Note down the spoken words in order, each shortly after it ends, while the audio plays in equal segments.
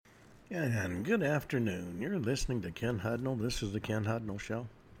And good afternoon. You're listening to Ken Hudnall. This is the Ken Hudnall Show.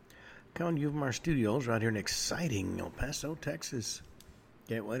 Coming to you from our studios right here in exciting El Paso, Texas.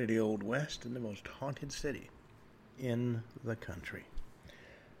 Gateway to the Old West and the most haunted city in the country.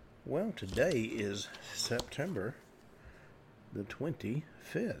 Well, today is September the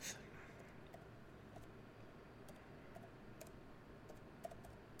 25th.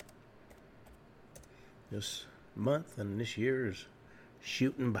 This month and this year is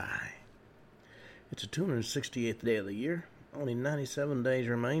shooting by. It's the 268th day of the year. Only 97 days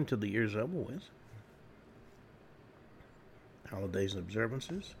remain till the year's over with. Holidays and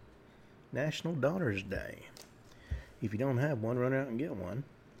observances. National Daughter's Day. If you don't have one, run out and get one.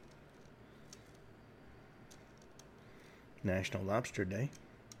 National Lobster Day.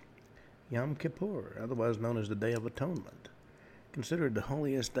 Yom Kippur, otherwise known as the Day of Atonement. Considered the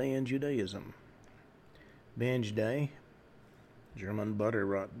holiest day in Judaism. Binge Day. German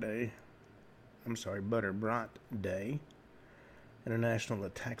Butterbrat Day. International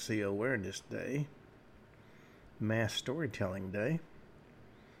Ataxia Awareness Day. Mass Storytelling Day.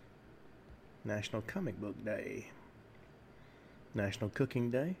 National Comic Book Day. National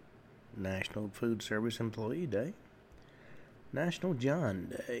Cooking Day. National Food Service Employee Day. National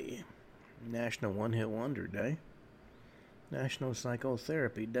John Day. National One Hit Wonder Day. National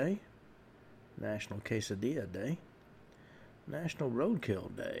Psychotherapy Day. National Quesadilla Day. National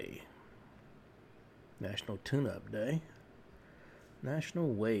Roadkill Day. National Tune-Up Day. National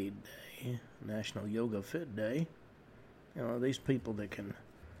Wade Day. National Yoga Fit Day. You know, these people that can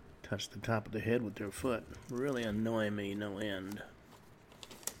touch the top of the head with their foot really annoy me no end.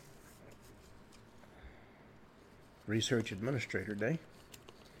 Research Administrator Day.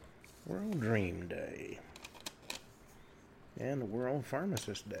 World Dream Day. And World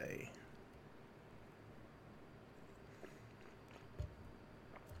Pharmacist Day.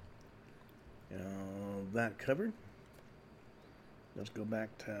 That covered. Let's go back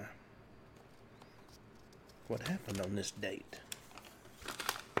to what happened on this date.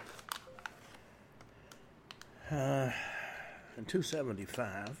 In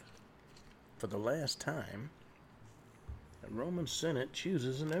 275, for the last time, the Roman Senate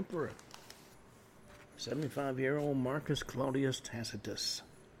chooses an emperor. 75-year-old Marcus Claudius Tacitus.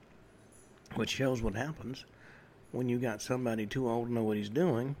 Which shows what happens when you got somebody too old to know what he's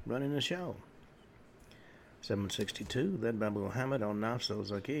doing running the show. 762, led by Muhammad al-Nafs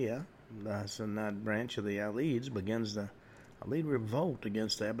al-Zakiyah, the Hassanid branch of the Alids begins the Alid revolt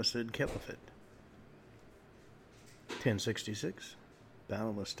against the Abbasid Caliphate. 1066,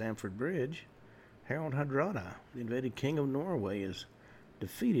 Battle of Stamford Bridge, Harold Hardrada, the invaded king of Norway, is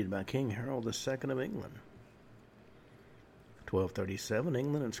defeated by King Harold II of England. 1237,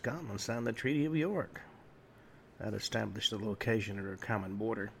 England and Scotland signed the Treaty of York. That established the location of their common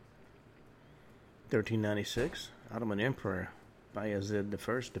border. 1396, Ottoman Emperor Bayezid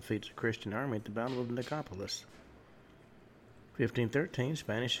I defeats a Christian army at the Battle of Nicopolis. 1513,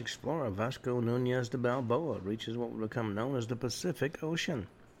 Spanish explorer Vasco Núñez de Balboa reaches what would become known as the Pacific Ocean.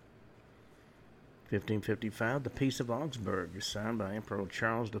 1555, the Peace of Augsburg is signed by Emperor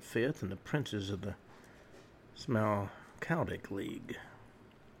Charles V and the princes of the Smalcaldic League.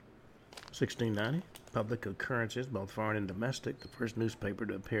 1690, public occurrences, both foreign and domestic. The first newspaper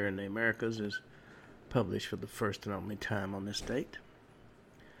to appear in the Americas is published for the first and only time on this date.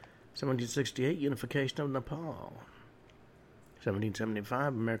 1768, unification of Nepal. 1775,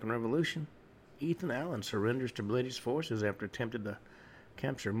 American Revolution. Ethan Allen surrenders to British forces after attempting to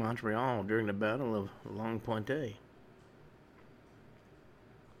capture Montreal during the Battle of Long Point A.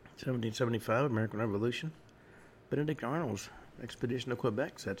 1775, American Revolution. Benedict Arnold's expedition to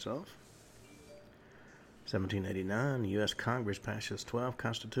Quebec sets off. 1789, the U.S. Congress passes 12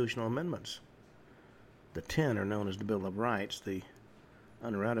 constitutional amendments. The 10 are known as the Bill of Rights. The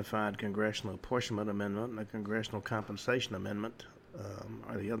unratified Congressional Apportionment Amendment and the Congressional Compensation Amendment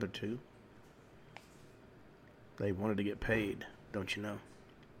are the other two. They wanted to get paid, don't you know?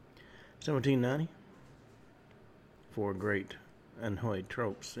 1790, four great Anhui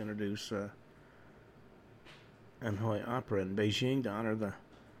tropes introduce Anhui Opera in Beijing to honor the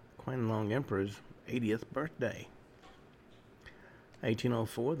Qianlong Emperor's 80th birthday.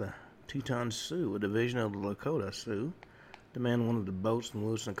 1804, the Teton Sioux, a division of the Lakota Sioux, demand one of the boats from the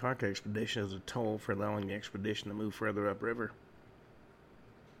Lewis and Clark expedition as a toll for allowing the expedition to move further upriver.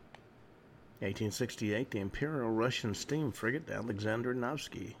 1868, the Imperial Russian steam frigate Alexander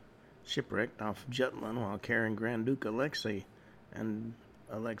Nevsky shipwrecked off Jutland while carrying Grand Duke Alexei and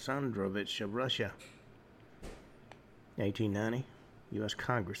Alexandrovich of Russia. 1890, U.S.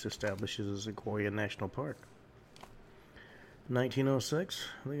 Congress establishes the Sequoia National Park. 1906,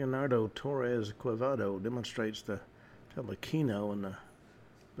 Leonardo Torres Quevedo demonstrates the telequino in the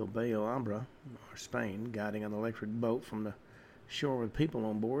Bilbao Ambra, or Spain, guiding an electric boat from the shore with people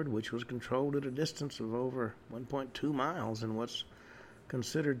on board, which was controlled at a distance of over 1.2 miles in what's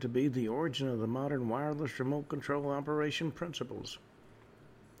considered to be the origin of the modern wireless remote control operation principles.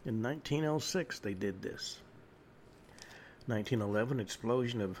 In 1906, they did this. 1911,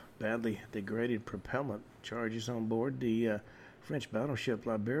 explosion of badly degraded propellant charges on board the French battleship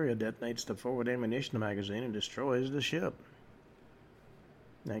Liberia detonates the forward ammunition magazine and destroys the ship.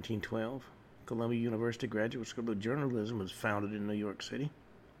 1912, Columbia University Graduate School of Journalism was founded in New York City.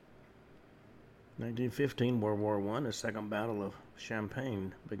 1915, World War I, the Second Battle of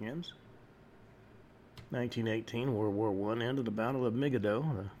Champagne begins. 1918, World War I, end of the Battle of Megiddo,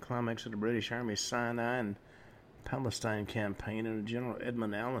 the climax of the British Army's Sinai and Palestine campaign under General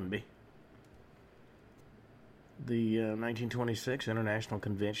Edmund Allenby. The 1926 International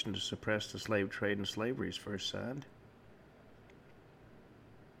Convention to Suppress the Slave Trade and Slavery is first signed.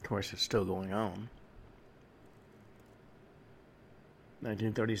 Of course, it's still going on.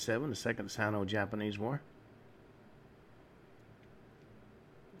 1937, the Second Sino-Japanese War.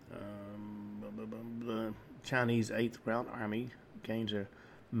 The Chinese 8th Route Army gains a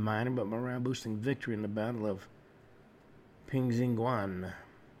minor but morale-boosting victory in the Battle of Pingxingguan.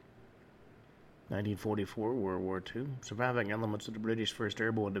 1944, World War II. Surviving elements of the British 1st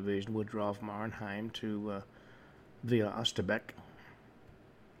Airborne Division withdraw from Arnhem to via Osterbeek.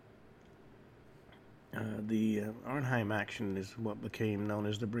 The Arnhem action is what became known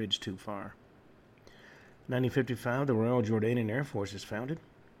as the Bridge Too Far. 1955, the Royal Jordanian Air Force is founded.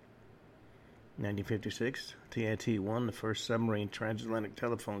 1956, TAT-1, the first submarine transatlantic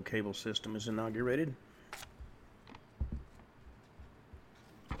telephone cable system, is inaugurated.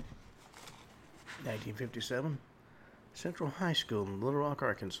 1957, Central High School in Little Rock,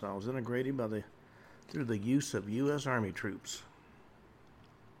 Arkansas was integrated through the use of U.S. Army troops.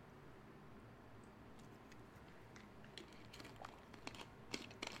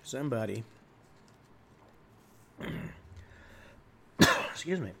 Somebody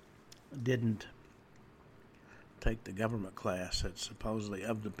didn't take the government class that's supposedly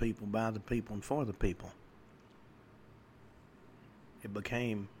of the people, by the people, and for the people. It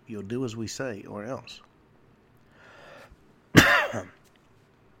became, you'll do as we say or else.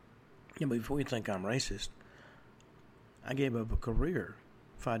 Before you think I'm racist, I gave up a career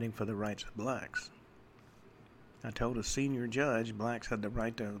fighting for the rights of blacks. I told a senior judge blacks had the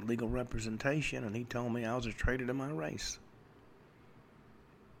right to legal representation, and he told me I was a traitor to my race.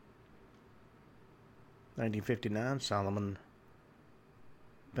 1959, Solomon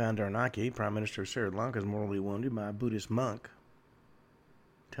Bandaranaike, Prime Minister of Sri Lanka, is mortally wounded by a Buddhist monk,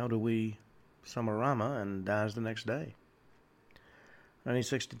 Taudawi Samarama, and dies the next day.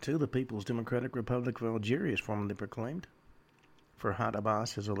 1962, the People's Democratic Republic of Algeria is formally proclaimed. Farhad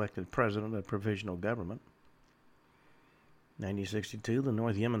Abbas is elected president of the provisional government. 1962, the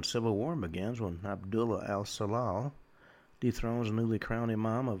North Yemen Civil War begins when Abdullah al-Salal dethrones the newly crowned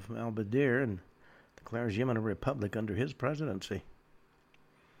Imam of al-Badir and declares Yemen a republic under his presidency.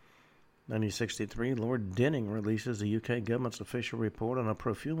 1963, Lord Denning releases the UK government's official report on a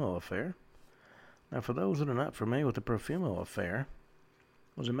Profumo affair. Now, for those that are not familiar with the Profumo affair,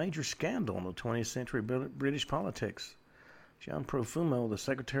 it was a major scandal in the 20th century British politics. John Profumo, the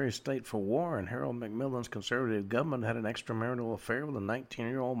Secretary of State for War, and Harold Macmillan's conservative government had an extramarital affair with a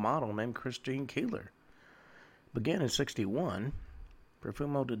 19-year-old model named Christine Keeler. It began in 1961.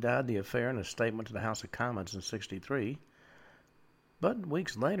 Profumo denied the affair in a statement to the House of Commons in 1963. But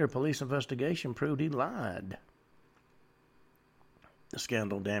weeks later, police investigation proved he lied. The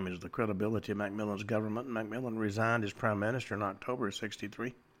scandal damaged the credibility of Macmillan's government, and Macmillan resigned as Prime Minister in October of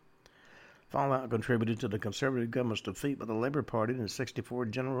 1963. Fallout contributed to the Conservative government's defeat by the Labour Party in the 1964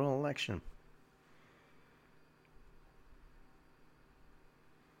 general election.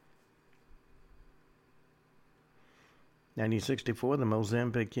 In 1964, the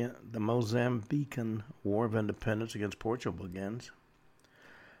Mozambican War of Independence against Portugal begins.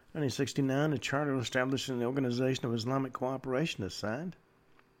 1969, the charter establishing the Organization of Islamic Cooperation is signed.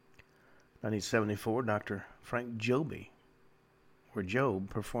 1974, Dr. Frank Joby, or Job,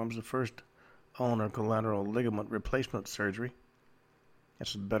 performs the first ulnar collateral ligament replacement surgery.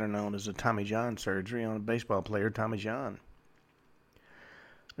 That's better known as the Tommy John surgery on baseball player Tommy John.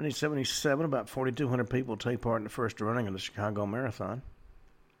 1977, about 4,200 people take part in the first running of the Chicago Marathon.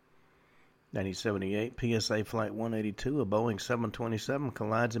 1978, PSA Flight 182, a Boeing 727,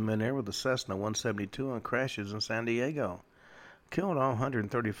 collides in midair with a Cessna 172 and crashes in San Diego. Killed all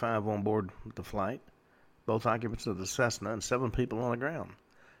 135 on board the flight. both occupants of the Cessna, and 7 people on the ground.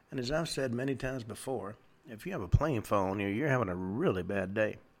 And as I've said many times before, if you have a plane fall on you, you're having a really bad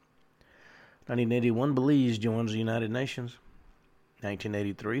day. 1981, Belize joins the United Nations.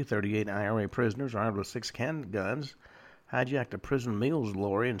 1983, 38 IRA prisoners armed with 6 handguns hijacked a prison meals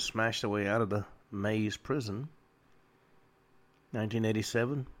lorry and smashed their way out of the Maze prison.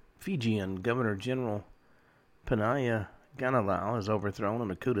 1987, Fijian Governor General Penaya Ganilau is overthrown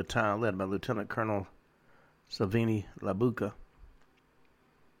in a coup d'etat led by Lieutenant Colonel Savini Labuka.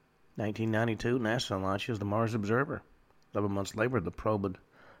 1992, NASA launches the Mars Observer. 11 months later, the probe would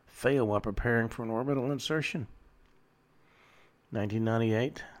fail while preparing for an orbital insertion.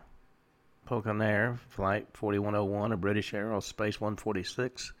 1998, Poconair Flight 4101, a British Aerospace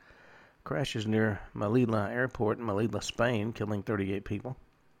 146, crashes near Melilla Airport in Melilla, Spain, killing 38 people.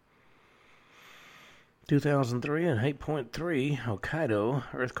 2003, an 8.3 Hokkaido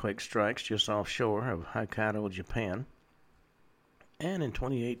earthquake strikes just offshore of Hokkaido, Japan. And in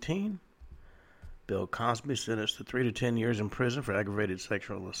 2018, Bill Cosby sentenced to 3 to 10 years in prison for aggravated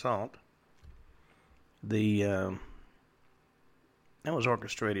sexual assault. That was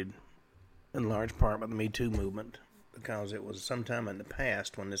orchestrated in large part by the Me Too movement, because it was sometime in the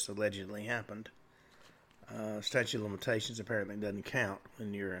past when this allegedly happened. Statute of limitations apparently doesn't count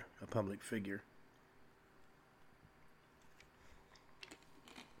when you're a public figure.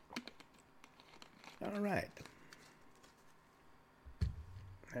 All right.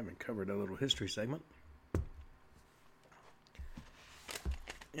 Haven't covered a little history segment.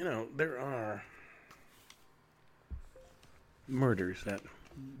 You know, there are murders that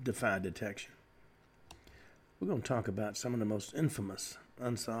defy detection. We're going to talk about some of the most infamous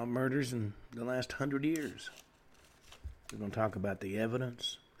unsolved murders in the last 100 years. We're going to talk about the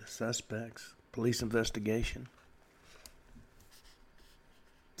evidence, the suspects, police investigation.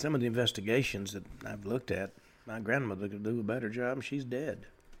 Some of the investigations that I've looked at, my grandmother could do a better job, and she's dead.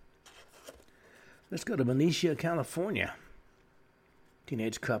 Let's go to Benicia, California.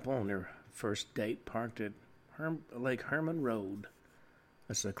 Teenage couple on their first date parked at Lake Herman Road,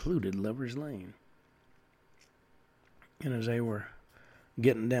 a secluded lover's lane. And as they were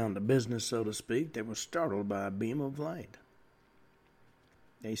getting down to business, so to speak, they were startled by a beam of light.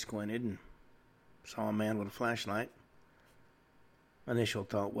 They squinted and saw a man with a flashlight. Initial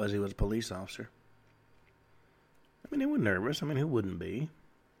thought was he was a police officer. I mean, they were nervous. I mean, who wouldn't be?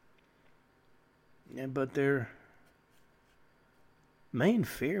 Yeah, but their main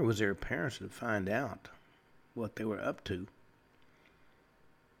fear was their parents would find out what they were up to.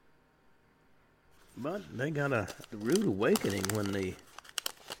 But they got a rude awakening when the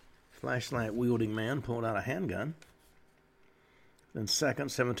flashlight-wielding man pulled out a handgun. Then second,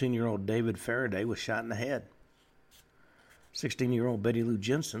 17-year-old David Faraday was shot in the head. 16-year-old Betty Lou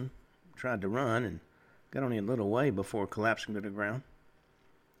Jensen tried to run and got only a little way before collapsing to the ground.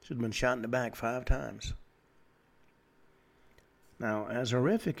 She'd been shot in the back 5 times. Now, as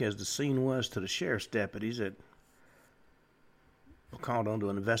horrific as the scene was to the sheriff's deputies that were called on to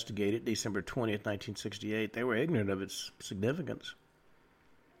investigate it December 20th, 1968, they were ignorant of its significance.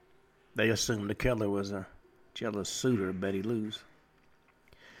 They assumed the killer was a jealous suitor of Betty Lou's.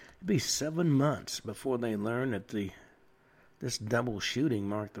 It'd be 7 months before they learned that this double shooting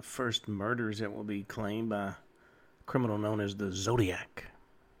marked the first murders that will be claimed by a criminal known as the Zodiac.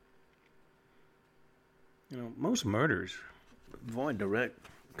 You know, most murders avoid direct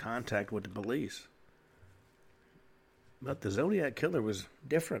contact with the police. But the Zodiac killer was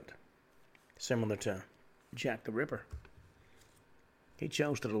different, similar to Jack the Ripper. He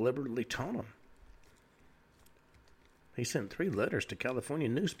chose to deliberately taunt him. He sent 3 letters to California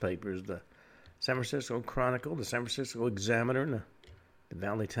newspapers, the San Francisco Chronicle, the San Francisco Examiner, and the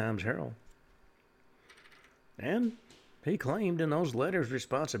Valley Times Herald. And he claimed in those letters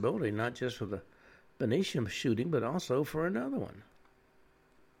responsibility not just for the Benicia shooting, but also for another one.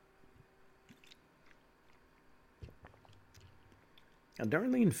 Now,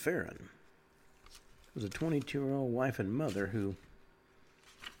 Darlene Farron was a 22-year-old wife and mother who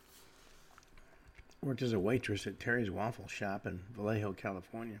worked as a waitress at Terry's Waffle Shop in Vallejo,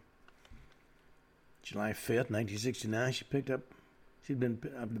 California. July 5th, 1969, she picked up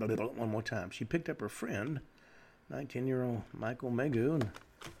her friend, 19-year-old Michael Megu, and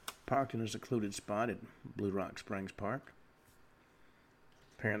parked in a secluded spot at Blue Rock Springs Park.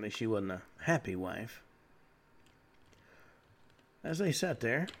 Apparently she wasn't a happy wife. As they sat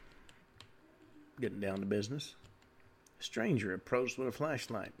there, getting down to business, a stranger approached with a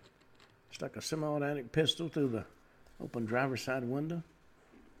flashlight, stuck a semi-automatic pistol through the open driver's side window,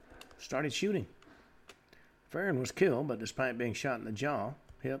 started shooting. Farron was killed, but despite being shot in the jaw,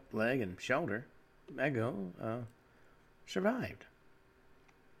 hip, leg, and shoulder, survived,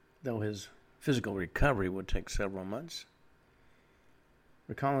 though his physical recovery would take several months.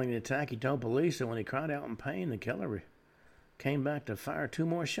 Recalling the attack, he told police that when he cried out in pain, the killer came back to fire 2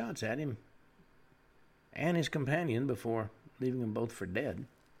 more shots at him and his companion before leaving them both for dead.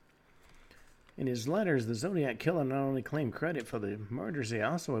 In his letters, the Zodiac killer not only claimed credit for the murders, he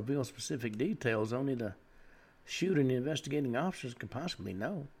also revealed specific details only the shooter and the investigating officers could possibly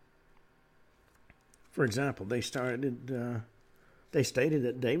know. For example, they stated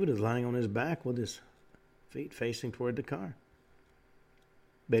that David was lying on his back with his feet facing toward the car.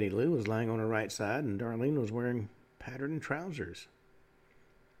 Betty Lou was lying on her right side, and Darlene was wearing patterned trousers.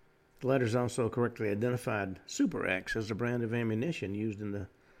 The letters also correctly identified Super X as the brand of ammunition used in the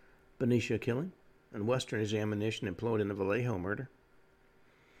Benicia killing, and Western as the ammunition employed in the Vallejo murder.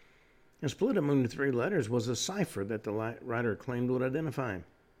 And split among the 3 letters was a cipher that the writer claimed would identify him.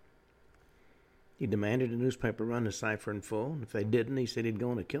 He demanded the newspaper run the cipher in full, and if they didn't, he said he'd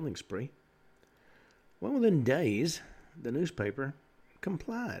go on a killing spree. Well, within days, the newspaper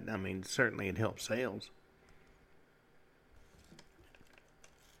complied. Certainly it helped sales.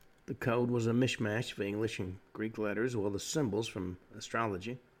 The code was a mishmash of English and Greek letters, well, the symbols from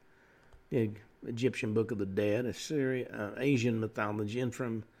astrology, the Egyptian Book of the Dead, Asian mythology, and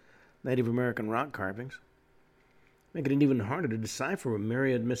from Native American rock carvings, making it even harder to decipher with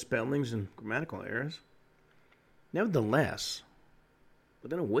myriad misspellings and grammatical errors. Nevertheless,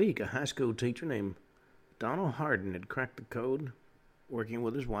 within a week, a high school teacher named Donald Hardin had cracked the code, working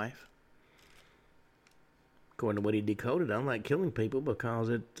with his wife. According to what he decoded, unlike killing people because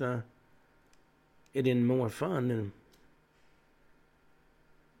it isn't more fun than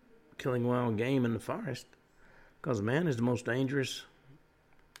killing wild game in the forest, because man is the most dangerous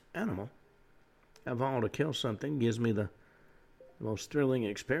animal of all. To kill something gives me the most thrilling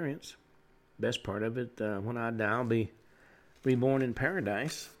experience. Best part of it, when I die, I'll be reborn in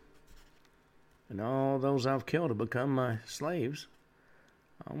paradise, and all those I've killed will become my slaves.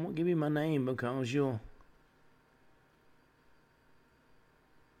 I won't give you my name because you'll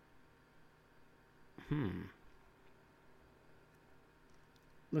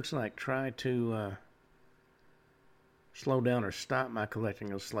looks like try to slow down or stop my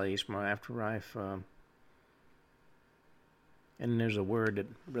collecting of slaves from my afterlife. And there's a word that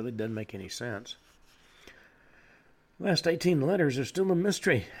really doesn't make any sense. The last 18 letters are still a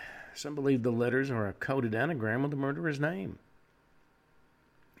mystery. Some believe the letters are a coded anagram of the murderer's name.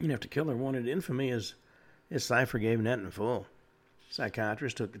 If the killer wanted infamy, his cipher gave that in full.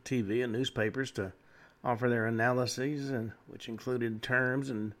 Psychiatrists took to TV and newspapers to offer their analyses, which included terms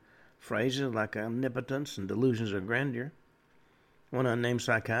and phrases like omnipotence and delusions of grandeur. One unnamed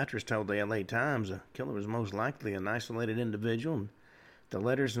psychiatrist told the LA Times the killer was most likely an isolated individual, and the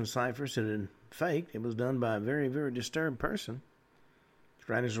letters and ciphers had been faked. It was done by a very, very disturbed person. If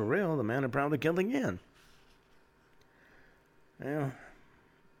writings were real, the man had probably killed again. Well,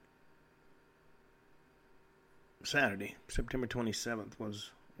 Saturday, September 27th,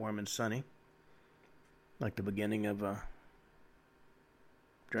 was warm and sunny, like the beginning of a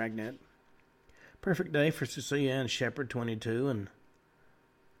dragnet. Perfect day for Cecilia Ann Shepard, 22, and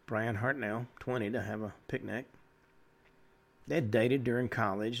Brian Hartnell, 20, to have a picnic. They had dated during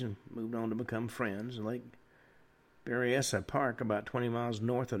college and moved on to become friends. Lake Berryessa Park, about 20 miles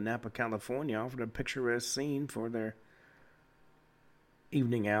north of Napa, California, offered a picturesque scene for their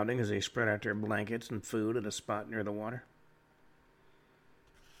evening outing as they spread out their blankets and food at a spot near the water.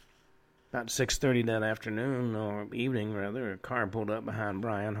 About 6:30 that afternoon, or evening rather, a car pulled up behind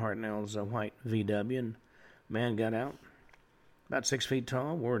Brian Hartnell's white VW, and a man got out. About 6 feet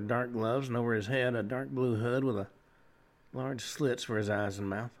tall, wore dark gloves, and over his head a dark blue hood with large slits for his eyes and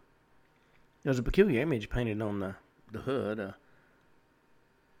mouth. There was a peculiar image painted on the hood, a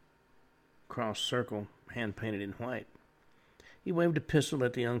cross circle hand-painted in white. He waved a pistol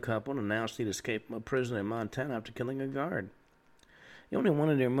at the young couple and announced he'd escaped from a prison in Montana after killing a guard. He only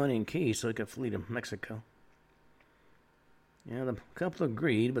wanted their money and keys so he could flee to Mexico. The couple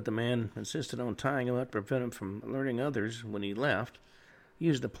agreed, but the man insisted on tying him up to prevent him from alerting others when he left. He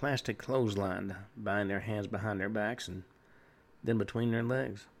used a plastic clothesline to bind their hands behind their backs and then between their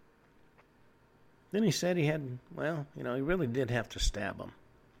legs. Then he said he had, he really did have to stab them.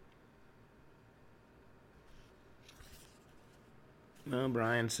 Well,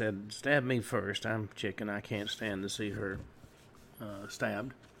 Brian said, "Stab me first. I'm chicken. I can't stand to see her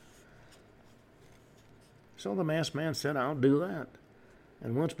stabbed." So the masked man said, "I'll do that."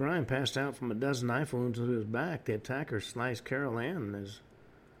 And once Brian passed out from a dozen knife wounds to his back, the attacker sliced Carol Ann as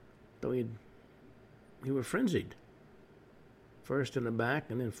though he were frenzied. first in the back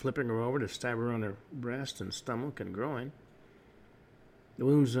and then flipping her over to stab her on her breast and stomach and groin. The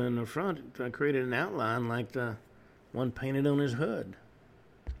wounds in the front created an outline like the one painted on his hood.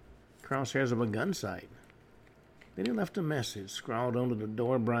 Crosshairs of a gun sight. Then he left a message scrawled onto the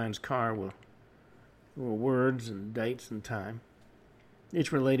door of Brian's car with words and dates and time,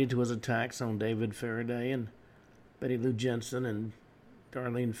 each related to his attacks on David Faraday and Betty Lou Jensen and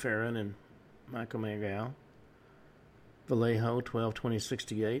Darlene Ferrin and Michael Mangal. Vallejo,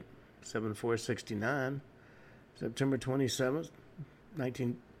 12/20/68, 7/4/69, September 27th,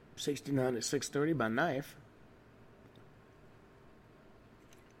 1969 at 6:30 by knife.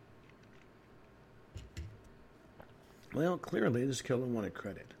 Well, clearly this killer wanted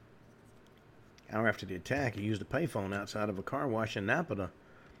credit. Hour after the attack, he used a payphone outside of a car wash in Napa to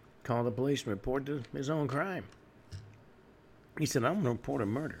call the police and report his own crime. He said, "I'm going to report a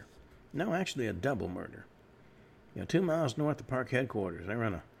murder." No, actually a double murder. 2 miles north of park headquarters, they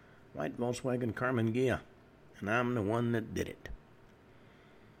run a white Volkswagen Carmen Ghia, and I'm the one that did it.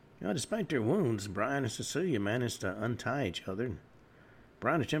 Despite their wounds, Brian and Cecilia managed to untie each other.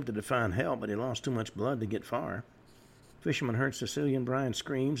 Brian attempted to find help, but he lost too much blood to get far. Fishermen heard Cecilia and Brian's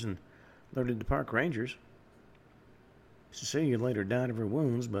screams and alerted the park rangers. Cecilia later died of her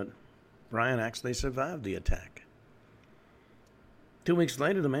wounds, but Brian actually survived the attack. 2 weeks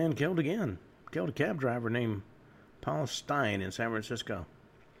later, the man killed again. Killed a cab driver named Paul Stein in San Francisco.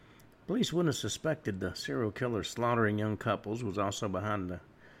 Police wouldn't have suspected the serial killer slaughtering young couples was also behind the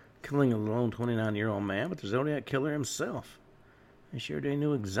killing of the lone 29-year-old man, but the Zodiac killer himself. They sure they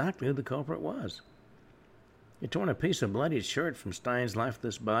knew exactly who the culprit was. He torn a piece of bloodied shirt from Stein's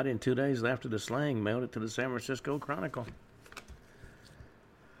lifeless body, and 2 days after the slaying, mailed it to the San Francisco Chronicle.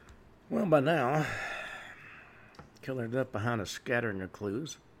 Well, by now, the killer ended up behind a scattering of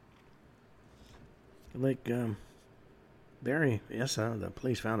clues. Lake Barry, the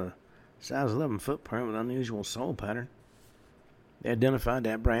police found a size 11 footprint with unusual sole pattern. They identified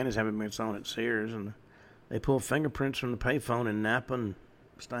that brand as having been sold at Sears, and they pulled fingerprints from the payphone in Napa and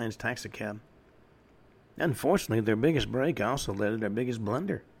Stein's taxicab. Unfortunately, their biggest break also led to their biggest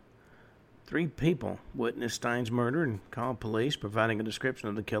blunder. 3 people witnessed Stein's murder and called police, providing a description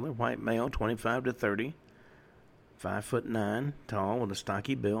of the killer: white male, 25 to 30, 5'9", tall, with a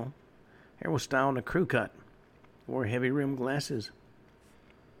stocky build. Hair was styled in a crew cut. Wore heavy-rimmed glasses.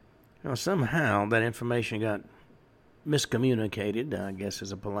 Somehow that information got miscommunicated, I guess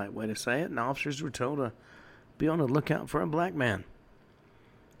is a polite way to say it, and officers were told to be on the lookout for a black man.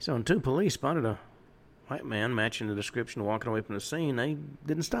 So when 2 police spotted a white man matching the description walking away from the scene, they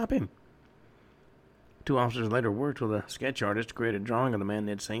didn't stop him. 2 officers later worked with a sketch artist to create a drawing of the man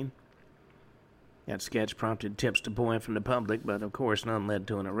they'd seen. That sketch prompted tips to pour in from the public, but of course none led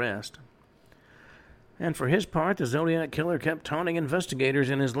to an arrest. And for his part, the Zodiac killer kept taunting investigators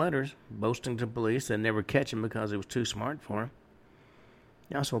in his letters, boasting to police they'd never catch him because he was too smart for him.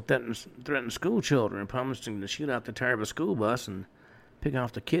 He also threatened school children, promising to shoot out the tire of a school bus and pick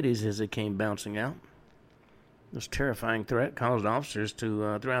off the kiddies as they came bouncing out. This terrifying threat caused officers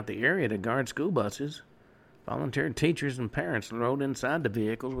throughout the area to guard school buses. Volunteer teachers and parents rode inside the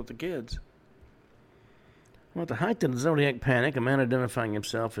vehicles with the kids. Well, at the height of the Zodiac panic, a man identifying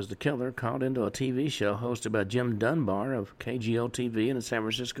himself as the killer called into a TV show hosted by Jim Dunbar of KGO-TV in the San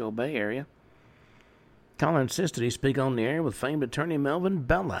Francisco Bay Area. Caller insisted he speak on the air with famed attorney Melvin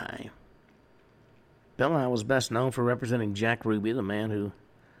Belli. Belli was best known for representing Jack Ruby, the man who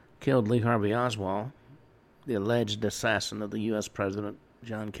killed Lee Harvey Oswald, the alleged assassin of the U.S. President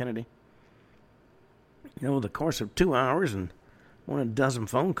John Kennedy. Over the course of 2 hours and more than a dozen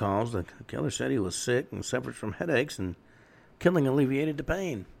phone calls, the killer said he was sick and suffered from headaches, and killing alleviated the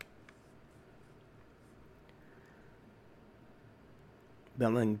pain.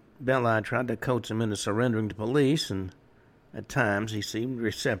 Belli tried to coax him into surrendering to police, and at times he seemed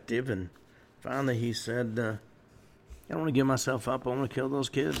receptive, and finally he said, I don't want to give myself up, I want to kill those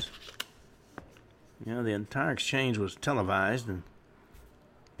kids. The entire exchange was televised, and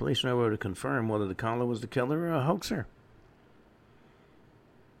police were able to confirm whether the caller was the killer or a hoaxer.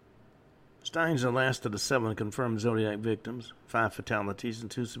 Stein's the last of the 7 confirmed Zodiac victims, 5 fatalities and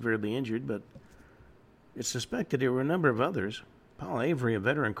 2 severely injured, but it's suspected there were a number of others. Paul Avery, a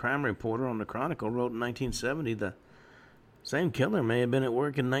veteran crime reporter on the Chronicle, wrote in 1970 the same killer may have been at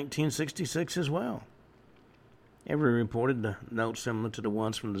work in 1966 as well. Avery reported the notes similar to the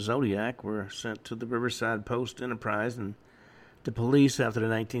ones from the Zodiac were sent to the Riverside Post-Enterprise and to police after the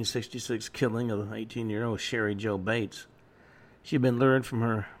 1966 killing of 18-year-old Sherry Jo Bates. She had been lured from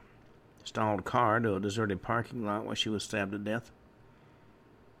her stalled car to a deserted parking lot where she was stabbed to death.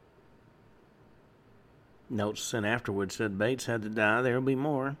 Notes sent afterward said Bates had to die. There will be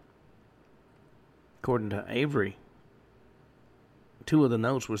more. According to Avery, 2 of the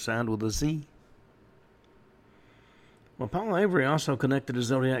notes were signed with a Z. Well, Paul Avery also connected the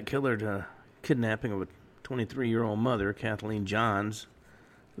Zodiac killer to kidnapping of a 23-year-old mother, Kathleen Johns,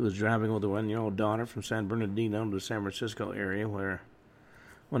 who was driving with a 1-year-old daughter from San Bernardino to the San Francisco area,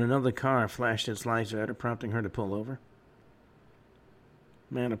 when another car flashed its lights at her, prompting her to pull over.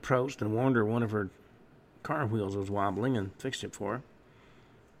 The man approached and warned her one of her car wheels was wobbling and fixed it for her.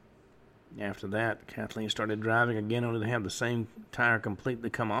 After that, Kathleen started driving again, only to have the same tire completely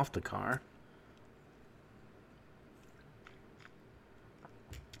come off the car.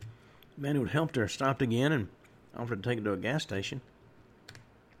 The man who had helped her stopped again and offered to take her to a gas station.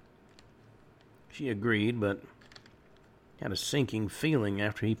 She agreed, but had a sinking feeling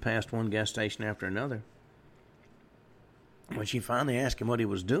after he passed one gas station after another. When she finally asked him what he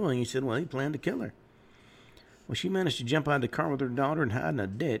was doing, he said, well, he planned to kill her. Well, she managed to jump out of the car with her daughter and hide in a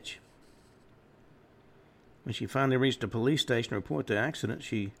ditch. When she finally reached the police station to report the accident,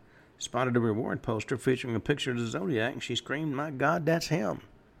 she spotted a reward poster featuring a picture of the Zodiac, and she screamed, "My God, that's him!"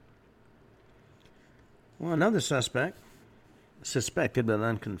 Well, another suspected but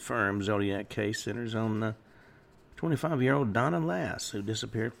unconfirmed Zodiac case centers on 25-year-old Donna Lass, who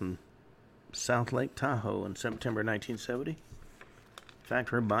disappeared from South Lake Tahoe in September 1970. In fact,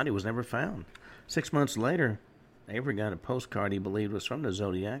 her body was never found. 6 months later, Avery got a postcard he believed was from the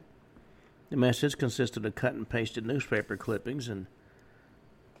Zodiac. The message consisted of cut and pasted newspaper clippings and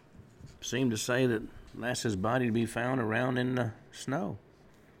seemed to say that Lass's body to be found around in the snow.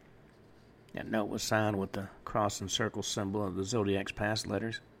 That note was signed with the cross and circle symbol of the Zodiac's past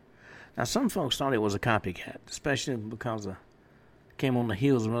letters. Now, some folks thought it was a copycat, especially because it came on the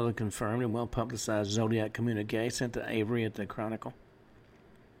heels of another confirmed and well-publicized Zodiac communique sent to Avery at the Chronicle.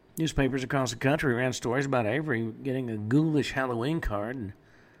 Newspapers across the country ran stories about Avery getting a ghoulish Halloween card in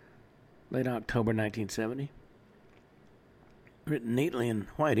late October 1970. Written neatly in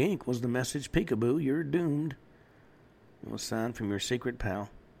white ink was the message, "Peekaboo, you're doomed." It was signed from your secret pal.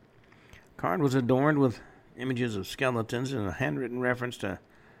 The card was adorned with images of skeletons and a handwritten reference to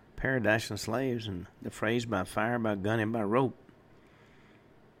paradise and slaves, and the phrase "by fire, by gun, and by rope."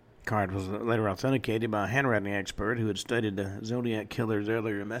 The card was later authenticated by a handwriting expert who had studied the Zodiac killer's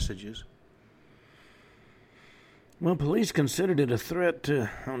earlier messages. Well, police considered it a threat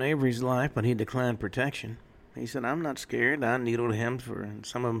on Avery's life, but he declined protection. He said, "I'm not scared. I needled him for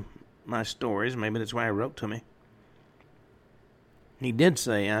some of my stories. Maybe that's why he wrote to me." He did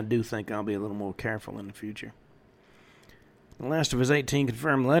say, "I do think I'll be a little more careful in the future." The last of his 18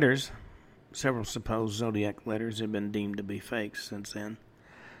 confirmed letters, several supposed Zodiac letters, have been deemed to be fakes since then.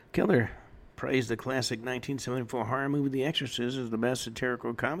 Killer praised the classic 1974 horror movie The Exorcist as the best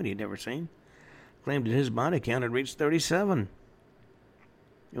satirical comedy he'd ever seen. Claimed that his body count had reached 37.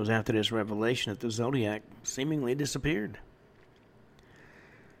 It was after this revelation that the Zodiac seemingly disappeared.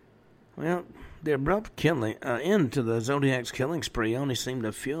 Well, the abrupt end to the Zodiac's killing spree only seemed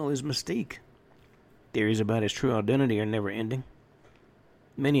to fuel his mystique. Theories about his true identity are never ending.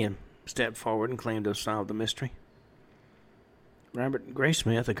 Many have stepped forward and claimed to have solved the mystery. Robert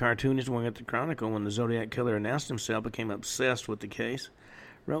Graysmith, a cartoonist working at the Chronicle when the Zodiac killer announced himself, became obsessed with the case.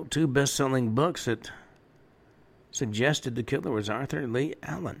 Wrote 2 best-selling books that suggested the killer was Arthur Lee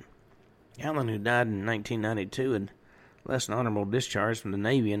Allen. Allen, who died in 1992, had less an honorable discharge from the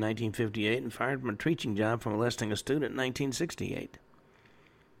Navy in 1958 and fired from a teaching job for molesting a student in 1968.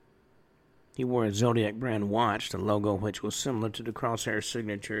 He wore a Zodiac brand watch, the logo which was similar to the crosshair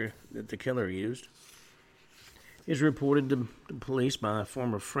signature that the killer used. He was reported to the police by a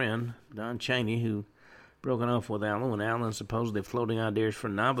former friend, Don Chaney, who broken off with Allen when Allen, supposedly floating ideas for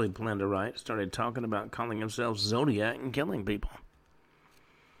a novel he planned to write, started talking about calling himself Zodiac and killing people.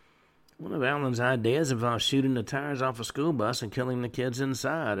 One of Allen's ideas involved shooting the tires off a school bus and killing the kids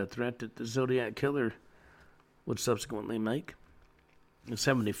inside, a threat that the Zodiac killer would subsequently make. In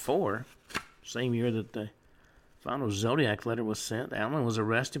 1974, same year that the final Zodiac letter was sent, Allen was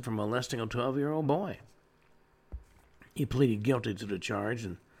arrested for molesting a 12-year-old boy. He pleaded guilty to the charge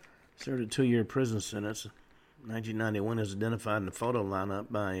and served a 2-year prison sentence. 1991 is identified in the photo lineup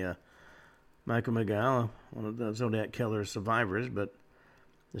by Michael McGowan, one of the Zodiac killer's survivors, but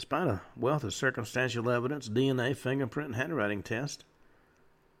despite a wealth of circumstantial evidence, DNA, fingerprint, and handwriting tests,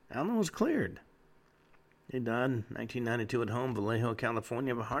 Allen was cleared. He died in 1992 at home, Vallejo,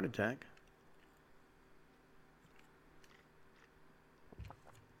 California, of a heart attack.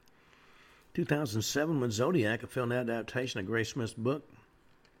 In 2007, when Zodiac, a film adaptation of Graysmith's book,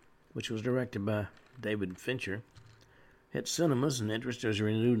 which was directed by David Fincher, hit cinemas and interest was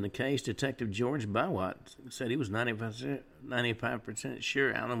renewed in the case. Detective George Bawat said he was 95%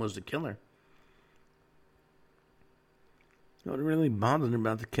 sure Allen was the killer. What really bothered them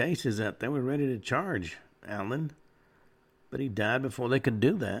about the case is that they were ready to charge Allen, but he died before they could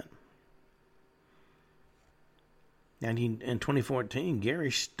do that. And in 2014,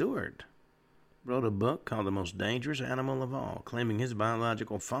 Gary Stewart wrote a book called The Most Dangerous Animal of All, claiming his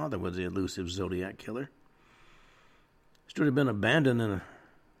biological father was the elusive Zodiac killer. Stewart had been abandoned in a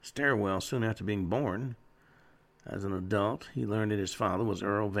stairwell soon after being born. As an adult, he learned that his father was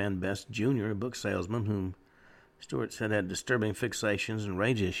Earl Van Best Jr., a book salesman whom Stewart said had disturbing fixations and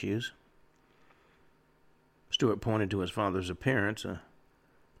rage issues. Stewart pointed to his father's appearance. A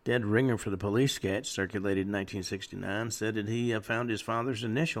dead ringer for the police sketch, circulated in 1969, said that he found his father's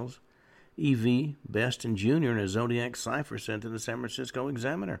initials, E.V., Best, and Jr., in a Zodiac cipher sent to the San Francisco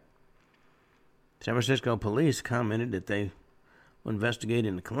Examiner. San Francisco police commented that they were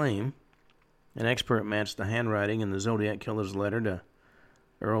investigating the claim. An expert matched the handwriting in the Zodiac killer's letter to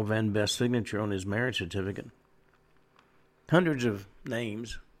Earl Van Best's signature on his marriage certificate. Hundreds of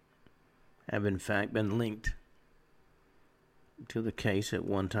names have, in fact, been linked to the case at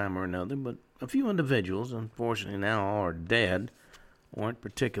one time or another, but a few individuals, unfortunately now all are dead, warrant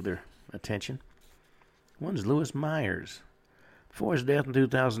particular attention. One's Louis Myers. Before his death in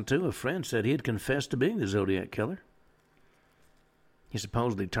 2002, a friend said he had confessed to being the Zodiac killer. He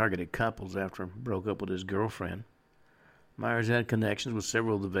supposedly targeted couples after he broke up with his girlfriend. Myers had connections with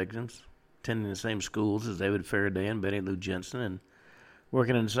several of the victims, attending the same schools as David Faraday and Betty Lou Jensen, and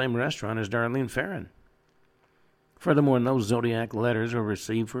working in the same restaurant as Darlene Ferrin. Furthermore, no Zodiac letters were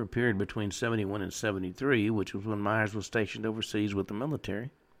received for a period between 71 and 73, which was when Myers was stationed overseas with the military.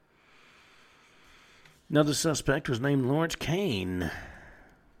 Another suspect was named Lawrence Kane.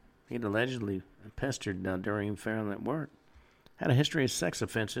 He had allegedly pestered Darlene Ferrin at work. Had a history of sex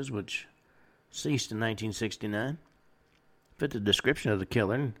offenses, which ceased in 1969. Fit the description of the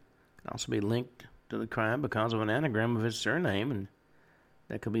killer, and could also be linked to the crime because of an anagram of his surname, and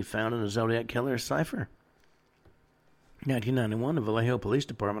that could be found in the Zodiac killer's cipher. In 1991, the Vallejo Police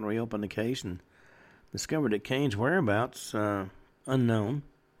Department reopened the case and discovered that Kane's whereabouts, unknown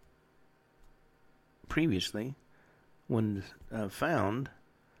previously, when found,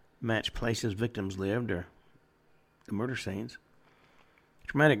 matched places victims lived or the murder scenes.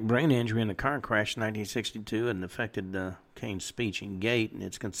 Traumatic brain injury in a car crash in 1962 had affected Kane's speech and gait, and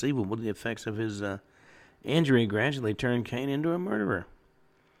it's conceivable the effects of his injury gradually turned Kane into a murderer.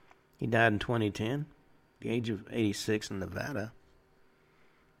 He died in 2010, at the age of 86 in Nevada.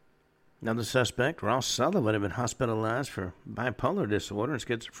 Another suspect, Ross Sullivan, had been hospitalized for bipolar disorder and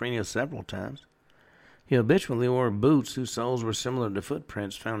schizophrenia several times. He habitually wore boots whose soles were similar to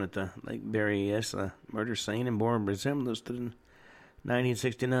footprints found at the Lake Berryessa murder scene and bore a resemblance to the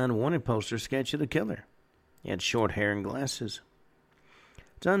 1969 wanted poster sketch of the killer. He had short hair and glasses.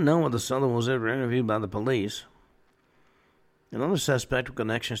 It's unknown whether Sullivan was ever interviewed by the police. Another suspect with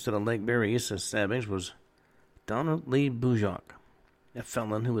connections to the Lake Berryessa stabbings was Donald Lee Bujok, a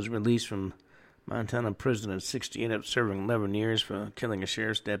felon who was released from Montana prison at 68 after serving 11 years for killing a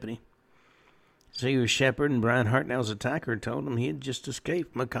sheriff's deputy. Sears Shepard and Brian Hartnell's attacker told him he had just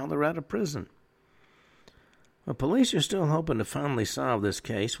escaped from a Colorado prison. Well, police are still hoping to finally solve this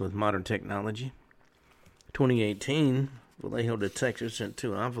case with modern technology. In 2018, Vallejo detectives sent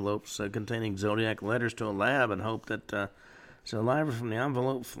 2 envelopes containing Zodiac letters to a lab and hoped that saliva from the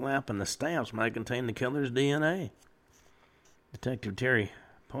envelope flap and the stamps might contain the killer's DNA. Detective Terry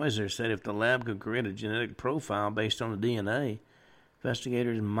Poyser said if the lab could create a genetic profile based on the DNA,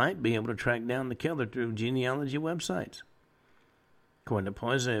 investigators might be able to track down the killer through genealogy websites. According to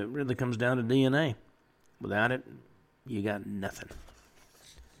Poyser, it really comes down to DNA. Without it, you got nothing.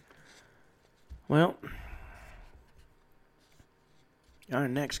 Well, our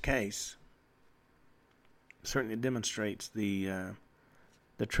next case certainly demonstrates the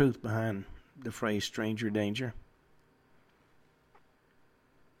truth behind the phrase stranger danger.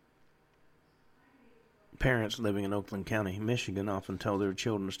 Parents living in Oakland County, Michigan, often tell their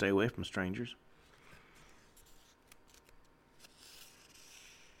children to stay away from strangers.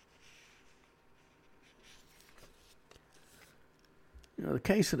 The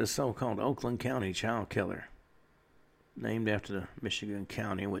case of the so-called Oakland County child killer, named after the Michigan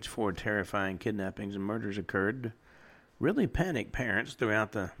county in which 4 terrifying kidnappings and murders occurred, really panicked parents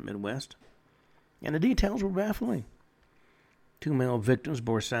throughout the Midwest, and the details were baffling. 2 male victims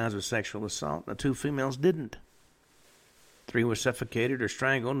bore signs of sexual assault, and the 2 females didn't. 3 were suffocated or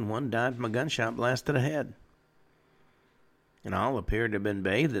strangled, and 1 died from a gunshot blast to the head. And all appeared to have been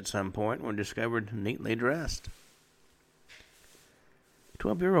bathed at some point and were discovered neatly dressed.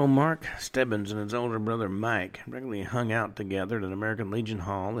 12-year-old Mark Stebbins and his older brother Mike regularly hung out together at an American Legion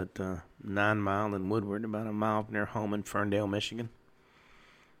Hall at 9 Mile and Woodward, about a mile from their home in Ferndale, Michigan.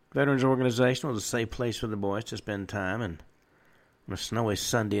 The Veterans Organization was a safe place for the boys to spend time, and on a snowy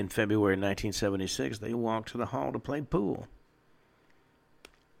Sunday in February 1976, they walked to the hall to play pool.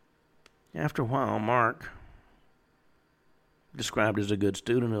 After a while, Mark, described as a good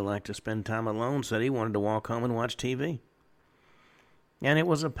student who liked to spend time alone, said he wanted to walk home and watch TV. And it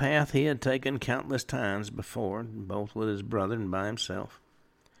was a path he had taken countless times before, both with his brother and by himself.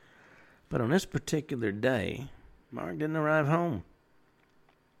 But on this particular day, Mark didn't arrive home.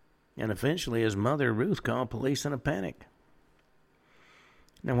 And eventually his mother, Ruth, called police in a panic.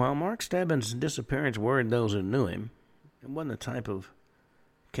 Now, while Mark Stebbins' disappearance worried those who knew him, it wasn't the type of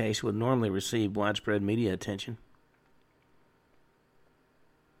case would normally receive widespread media attention.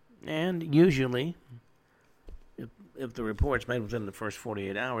 And usually, if the report's made within the first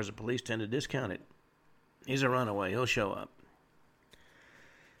 48 hours, the police tend to discount it. He's a runaway. He'll show up.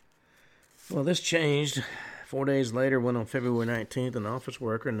 Well, this changed 4 days later when on February 19th, an office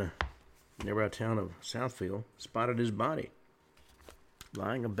worker in the nearby town of Southfield spotted his body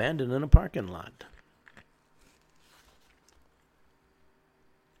lying abandoned in a parking lot.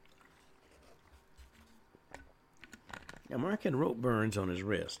 Now, Mark had rope burns on his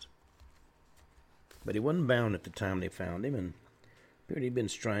wrist, but he wasn't bound at the time they found him, and appeared he'd been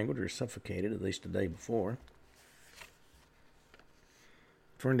strangled or suffocated at least the day before.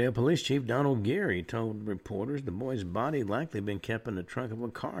 Ferndale Police Chief Donald Geary told reporters the boy's body had likely been kept in the trunk of a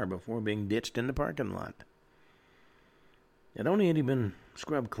car before being ditched in the parking lot. Not only had he been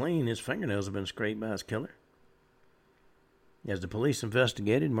scrubbed clean, his fingernails had been scraped by his killer. As the police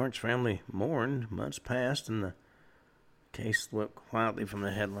investigated, Mark's family mourned. Months passed, and the case slipped quietly from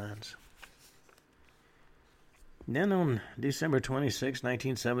the headlines. Then on December 26,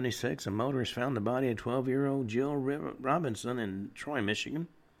 1976, a motorist found the body of 12-year-old Jill Robinson in Troy, Michigan.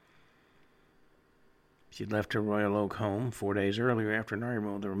 She'd left her Royal Oak home 4 days earlier after an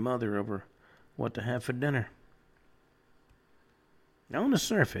argument with her mother over what to have for dinner. Now, on the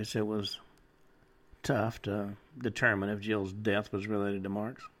surface, it was tough to determine if Jill's death was related to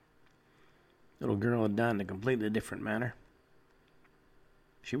Mark's. The little girl had died in a completely different manner.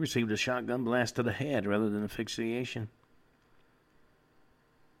 She received a shotgun blast to the head rather than asphyxiation.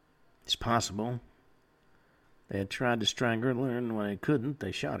 It's possible they had tried to strangle her, and when they couldn't,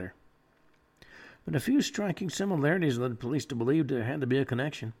 they shot her. But a few striking similarities led police to believe there had to be a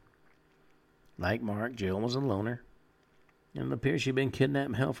connection. Like Mark, Jill was a loner, and it appears she'd been kidnapped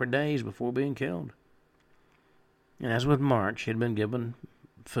and held for days before being killed. And as with Mark, she had been given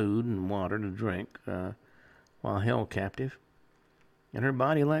food and water to drink while held captive. And her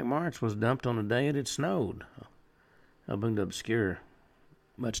body, like Mark's, was dumped on the day it had snowed, helping to obscure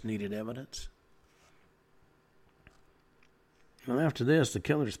much-needed evidence. Well, after this, the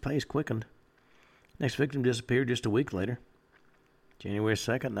killer's pace quickened. Next victim disappeared just a week later. January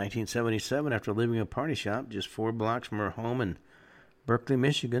 2nd, 1977, after leaving a party shop just 4 blocks from her home in Berkeley,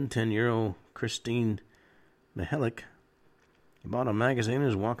 Michigan, 10-year-old Christine Mihalik bought a magazine and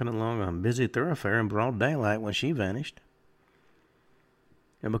was walking along a busy thoroughfare in broad daylight when she vanished.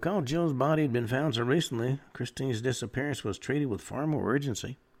 And because Jill's body had been found so recently, Christine's disappearance was treated with far more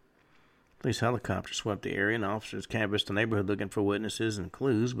urgency. Police helicopters swept the area and officers canvassed the neighborhood looking for witnesses and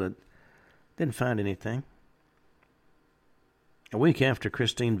clues, but didn't find anything. A week after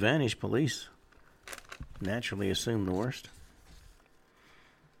Christine vanished, police naturally assumed the worst.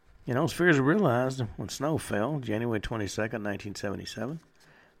 And those fears were realized when snow fell, January 22nd, 1977,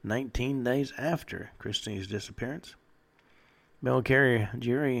 19 days after Christine's disappearance. Mail carrier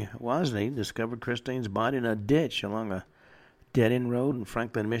Jerry Wozni discovered Christine's body in a ditch along a dead-end road in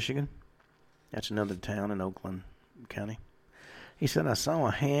Franklin, Michigan. That's another town in Oakland County. He said, "I saw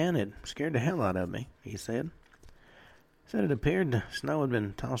a hand. It scared the hell out of me," he said. He said it appeared the snow had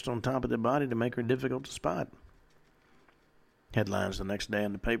been tossed on top of the body to make her difficult to spot. Headlines the next day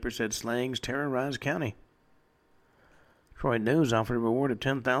in the paper said, "Slayings terrorize county." Detroit News offered a reward of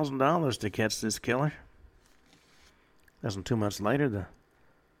 $10,000 to catch this killer. Less than 2 months later, the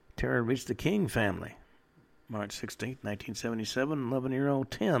terror reached the King family. March 16, 1977, 11-year-old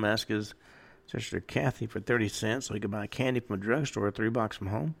Tim asked his sister Kathy for 30 cents so he could buy candy from a drugstore 3 blocks from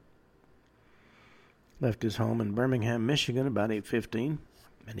home. Left his home in Birmingham, Michigan about 8:15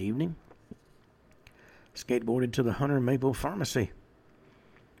 in the evening. Skateboarded to the Hunter Maple Pharmacy.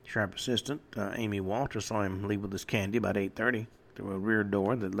 Shop assistant Amy Walter saw him leave with his candy about 8:30 through a rear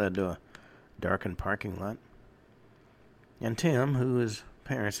door that led to a darkened parking lot. And Tim, who his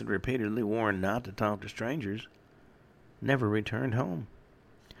parents had repeatedly warned not to talk to strangers, never returned home.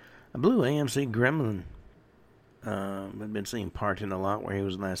 A blue AMC Gremlin had been seen parked in a lot where he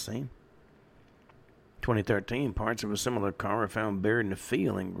was last seen. 2013, parts of a similar car were found buried in a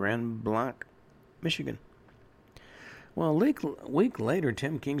field in Grand Blanc, Michigan. Well, a week later,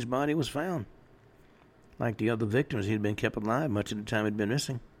 Tim King's body was found. Like the other victims, he had been kept alive much of the time he'd been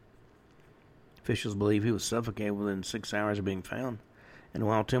missing. Officials believe he was suffocated within 6 hours of being found. And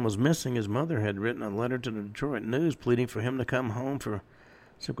while Tim was missing, his mother had written a letter to the Detroit News pleading for him to come home for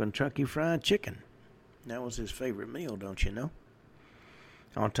some Kentucky Fried Chicken. That was his favorite meal, don't you know?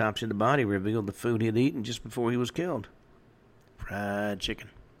 Autopsy of the body revealed the food he had eaten just before he was killed. Fried chicken.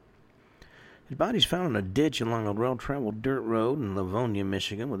 His body's found in a ditch along a well-traveled dirt road in Livonia,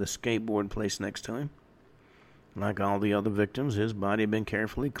 Michigan, with a skateboard placed next to him. Like all the other victims, his body had been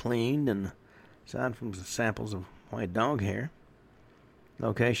carefully cleaned, and aside from samples of white dog hair,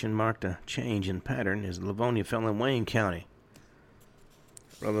 location marked a change in pattern as Livonia fell in Wayne County,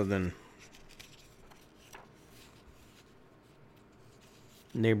 rather than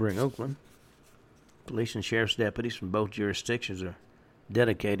neighboring Oakland. Police and sheriff's deputies from both jurisdictions are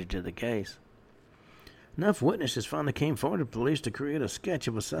dedicated to the case. Enough witnesses finally came forward to police to create a sketch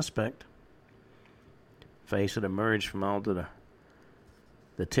of a suspect. Face that emerged from all the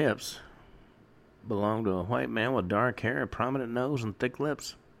tips belonged to a white man with dark hair, a prominent nose, and thick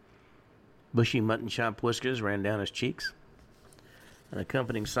lips. Bushy mutton chop whiskers ran down his cheeks. An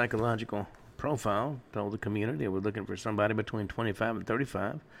accompanying psychological profile told the community they were looking for somebody between 25 and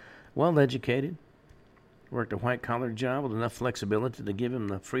 35, well-educated, worked a white-collar job with enough flexibility to give him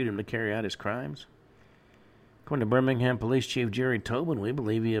the freedom to carry out his crimes. According to Birmingham Police Chief Jerry Tobin, we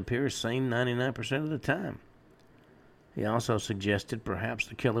believe he appears sane 99% of the time. He also suggested perhaps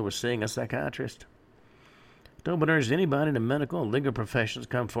the killer was seeing a psychiatrist. Tobin urged anybody in the medical and legal professions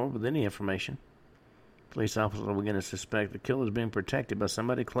come forward with any information. Police officers will begin to suspect the killer is being protected by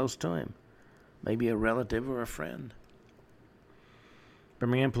somebody close to him, maybe a relative or a friend.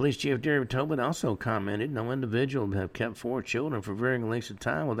 Birmingham Police Chief Jerry Tobin also commented no individual would have kept 4 children for varying lengths of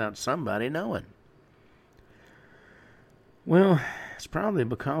time without somebody knowing. Well, it's probably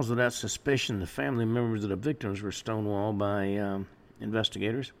because of that suspicion the family members of the victims were stonewalled by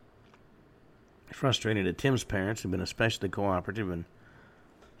investigators. Frustrated at Tim's parents, who've been especially cooperative in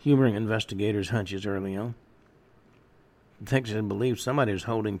humoring investigators' hunches early on. Detectives had believed somebody who's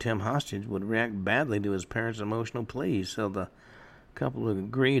holding Tim hostage would react badly to his parents' emotional pleas, so the couple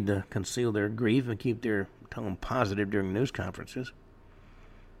agreed to conceal their grief and keep their tone positive during news conferences.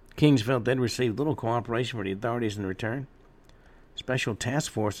 Kings felt they'd received little cooperation from the authorities in return. Special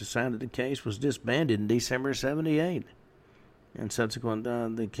task force assigned to the case was disbanded in December of '78, and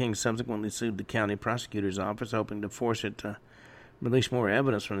the Kings subsequently sued the county prosecutor's office, hoping to force it to release more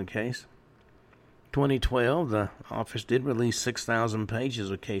evidence from the case. 2012, the office did release 6,000 pages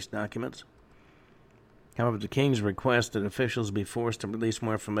of case documents. However, the Kings' request that officials be forced to release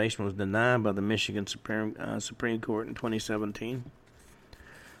more information was denied by the Michigan Supreme Court in 2017.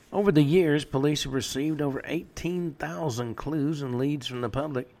 Over the years, police have received over 18,000 clues and leads from the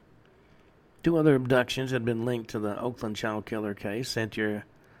public. 2 other abductions had been linked to the Oakland child killer case. Cynthia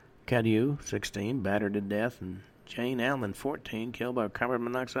Cadieux, 16, battered to death, and Jane Allen, 14, killed by carbon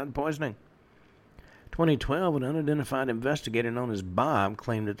monoxide poisoning. 2012, an unidentified investigator known as Bob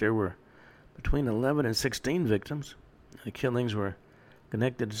claimed that there were between 11 and 16 victims. The killings were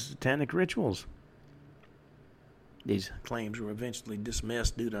connected to satanic rituals. These claims were eventually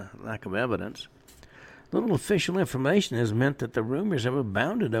dismissed due to lack of evidence. Little official information has meant that the rumors have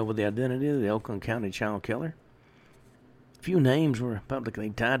abounded over the identity of the Oakland County child killer. Few names were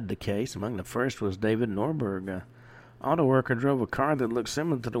publicly tied to the case. Among the first was David Norberg. An auto worker drove a car that looked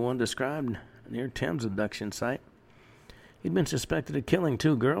similar to the one described near Tim's abduction site. He'd been suspected of killing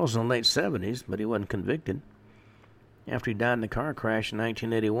 2 girls in the late 70s, but he wasn't convicted. After he died in a car crash in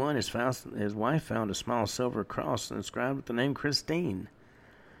 1981, his wife found a small silver cross inscribed with the name Christine.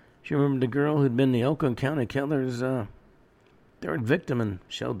 She remembered the girl who'd been the Oakland County killer's third victim and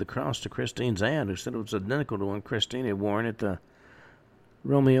showed the cross to Christine's aunt, who said it was identical to one Christine had worn at the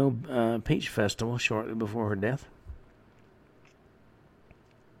Romeo Peach Festival shortly before her death.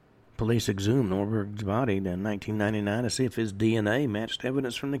 Police exhumed Norberg's body in 1999 to see if his DNA matched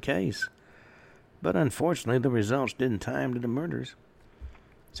evidence from the case. But unfortunately, the results didn't tie him to the murders.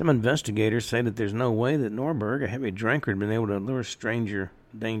 Some investigators say that there's no way that Norberg, a heavy drinker, had been able to lure stranger,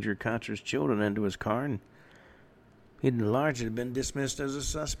 danger-conscious children into his car, and he'd largely been dismissed as a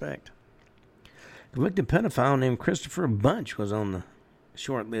suspect. A convicted pedophile named Christopher Bunch was on the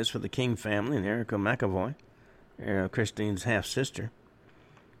short list for the King family and Erica McAvoy, Christine's half-sister.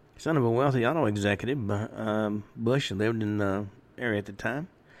 Son of a wealthy auto executive, Bush lived in the area at the time.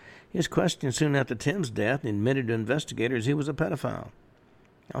 He was questioned soon after Tim's death and admitted to investigators he was a pedophile.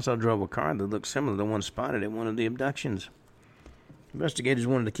 He also drove a car that looked similar to the one spotted at one of the abductions. Investigators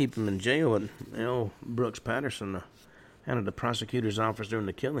wanted to keep him in jail, but L. Brooks Patterson, the head of the prosecutor's office during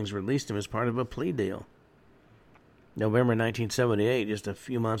the killings, released him as part of a plea deal. November 1978, just a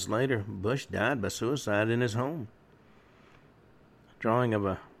few months later, Bush died by suicide in his home. A drawing of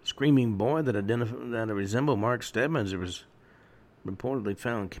a screaming boy that resembled Mark Stebbins was reportedly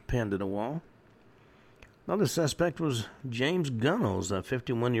found pinned to the wall. Another suspect was James Gunnels, a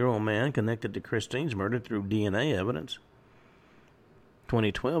 51-year-old man connected to Christine's murder through DNA evidence.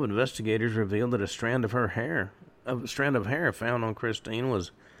 2012, investigators revealed that a strand of hair found on Christine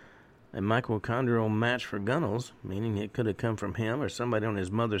was a mitochondrial match for Gunnels, meaning it could have come from him or somebody on his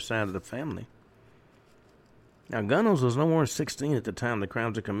mother's side of the family. Now, Gunnels was no more than 16 at the time the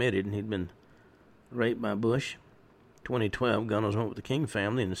crimes were committed, and he'd been raped by Bush. 2012, Gunnels went with the King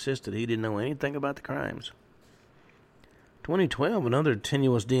family and insisted he didn't know anything about the crimes. 2012, another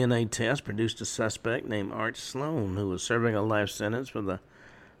tenuous DNA test produced a suspect named Art Sloan, who was serving a life sentence for the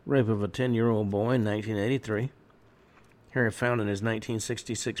rape of a 10-year-old boy in 1983. Hair found in his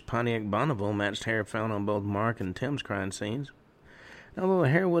 1966 Pontiac Bonneville matched hair found on both Mark and Tim's crime scenes. Although the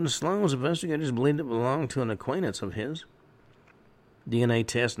hair wasn't Sloan's, investigators believed it belonged to an acquaintance of his. DNA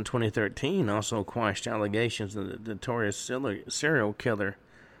test in 2013 also quashed allegations that the notorious serial killer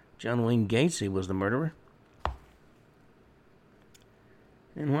John Wayne Gacy was the murderer.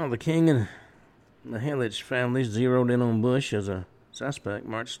 And while the King and the Hellich families zeroed in on Bush as a suspect,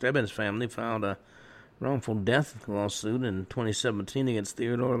 Mark Stebbins' family filed a wrongful death lawsuit in 2017 against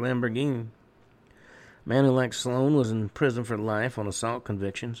Theodore Lamborghini. A man who, like Sloan, was in prison for life on assault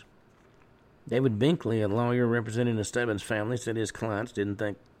convictions. David Binkley, a lawyer representing the Stebbins family, said his clients didn't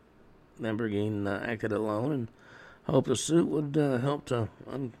think Lamborghini acted alone and hoped the suit would help to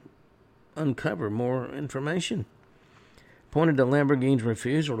uncover more information. Pointed to Lamborghini's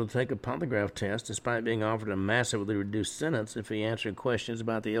refusal to take a polygraph test despite being offered a massively reduced sentence if he answered questions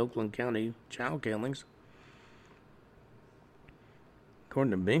about the Oakland County child killings.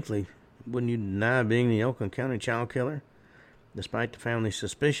 According to Binkley, wouldn't you deny being the Oakland County child killer? Despite the family's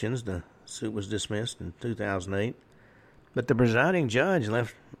suspicions, the suit was dismissed in 2008, but the presiding judge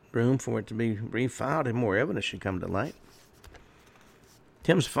left room for it to be refiled if more evidence should come to light.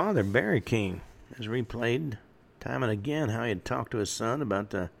 Tim's father, Barry King, has replayed time and again how he had talked to his son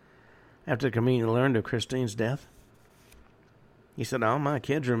about after the comedian learned of Christine's death. He said, "All my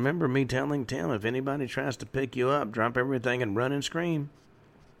kids remember me telling Tim, if anybody tries to pick you up, drop everything and run and scream."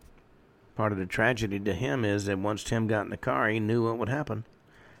 Part of the tragedy to him is that once Tim got in the car, he knew what would happen.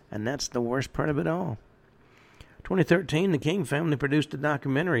 And that's the worst part of it all. 2013, the King family produced a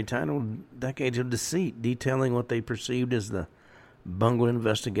documentary titled Decades of Deceit, detailing what they perceived as the bungled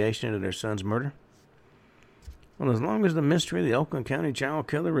investigation into their son's murder. Well, as long as the mystery of the Oakland County child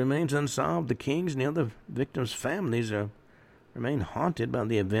killer remains unsolved, the Kings and the other victims' families remain haunted by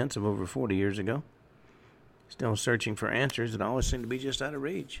the events of over 40 years ago. Still searching for answers that always seem to be just out of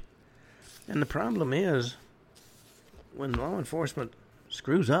reach. And the problem is, when law enforcement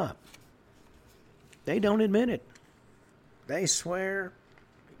screws up, they don't admit it. They swear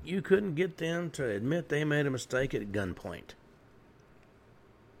you couldn't get them to admit they made a mistake at gunpoint.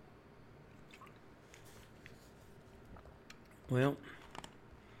 Well,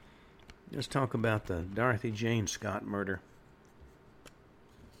 let's talk about the Dorothy Jane Scott murder.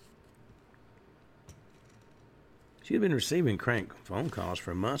 She had been receiving crank phone calls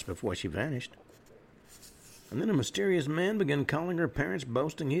for months before she vanished. And then a mysterious man began calling her parents,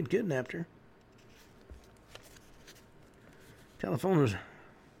 boasting he'd kidnapped her. Telephone was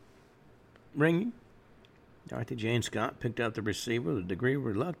ringing. Dorothy Jane Scott picked up the receiver with a degree of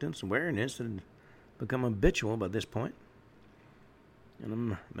reluctance and wariness that had become habitual by this point.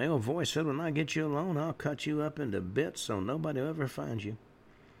 And a male voice said, "When I get you alone, I'll cut you up into bits so nobody will ever find you."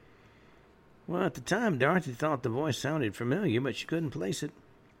 Well, at the time, Dorothy thought the voice sounded familiar, but she couldn't place it.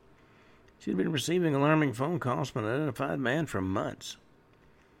 She'd been receiving alarming phone calls from an unidentified man for months.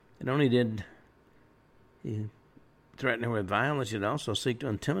 Not only did he threaten her with violence, he'd also seek to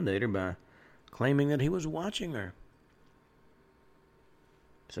intimidate her by claiming that he was watching her.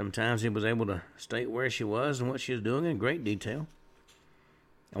 Sometimes he was able to state where she was and what she was doing in great detail.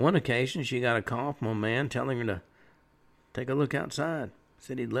 On one occasion, she got a call from a man telling her to take a look outside.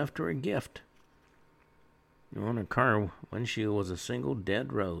 Said he'd left her a gift. On her car windshield was a single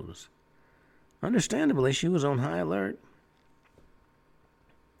dead rose. Understandably, she was on high alert.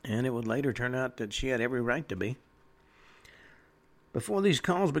 And it would later turn out that she had every right to be. Before these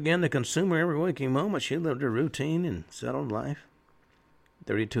calls began to consume her every waking moment, she lived a routine and settled life.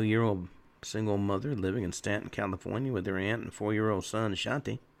 32-year-old single mother living in Stanton, California with her aunt and 4-year-old son,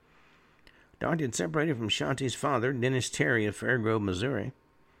 Shanti. Dorothy had separated from Shanti's father, Dennis Terry, of Fairgrove, Missouri.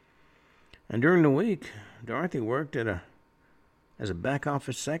 And during the week, Dorothy worked as a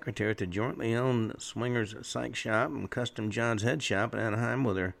back-office secretary at the jointly owned Swingers Psych Shop and Custom John's Head Shop in Anaheim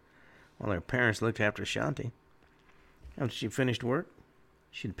while her parents looked after Shanti. After she finished work,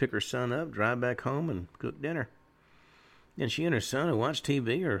 she'd pick her son up, drive back home, and cook dinner. Then she and her son would watch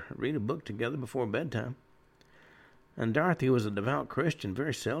TV or read a book together before bedtime. And Dorothy was a devout Christian,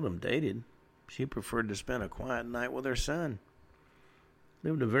 very seldom dated. She preferred to spend a quiet night with her son.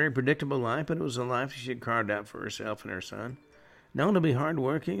 Lived a very predictable life, but it was a life she had carved out for herself and her son. Known to be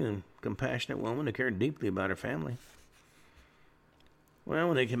hard-working and compassionate woman who cared deeply about her family. Well,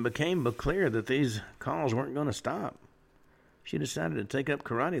 when it became clear that these calls weren't going to stop, she decided to take up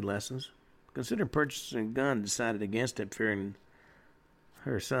karate lessons. Considered purchasing a gun, decided against it, fearing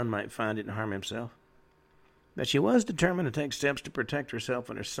her son might find it and harm himself. But she was determined to take steps to protect herself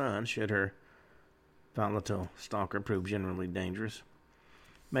and her son should her volatile stalker prove generally dangerous.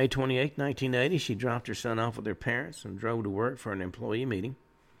 May 28, 1980, she dropped her son off with her parents and drove to work for an employee meeting.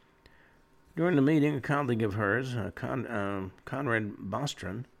 During the meeting, a colleague of hers, Conrad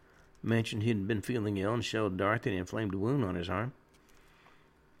Bostrom, mentioned he'd been feeling ill and showed Dorothy an inflamed wound on his arm.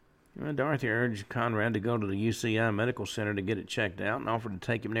 Dorothy urged Conrad to go to the UCI Medical Center to get it checked out and offered to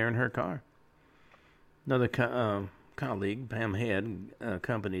take him there in her car. Another colleague, Pam Head,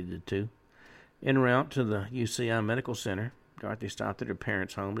 accompanied the two. En route to the UCI Medical Center, Dorothy stopped at her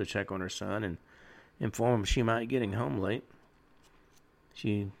parents' home to check on her son and inform him she might be getting home late.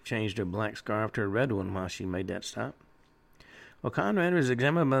 She changed her black scarf to a red one while she made that stop. Well, Conrad was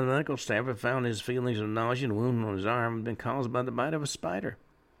examined by the medical staff and found his feelings of nausea and wound on his arm had been caused by the bite of a spider.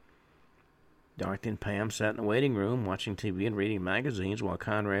 Dorothy and Pam sat in the waiting room watching TV and reading magazines while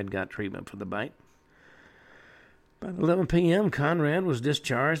Conrad got treatment for the bite. By 11 p.m., Conrad was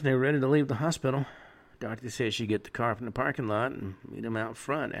discharged and they were ready to leave the hospital. Dorothy said she'd get the car from the parking lot and meet him out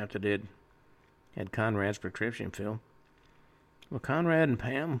front after they'd had Conrad's prescription filled. Well, Conrad and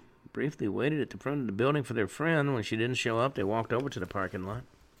Pam briefly waited at the front of the building for their friend. When she didn't show up, they walked over to the parking lot.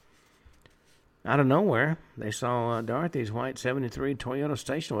 Out of nowhere, they saw Dorothy's white 73 Toyota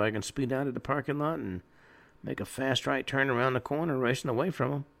station wagon speed out of the parking lot and make a fast right turn around the corner, racing away from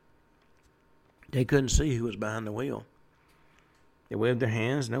them. They couldn't see who was behind the wheel. They waved their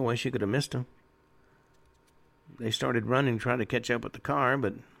hands, no way she could have missed them. They started running, trying to catch up with the car,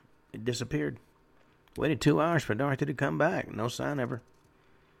 but it disappeared. Waited 2 hours for Dorothy to come back. No sign of her.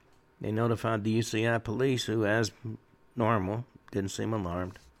 They notified the UCI police, who, as normal, didn't seem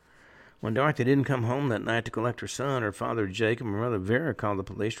alarmed. When Dorothy didn't come home that night to collect her son, her father Jacob and her mother Vera called the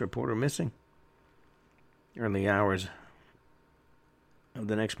police to report her missing. Early hours of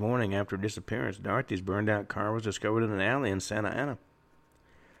the next morning after her disappearance, Dorothy's burned-out car was discovered in an alley in Santa Ana.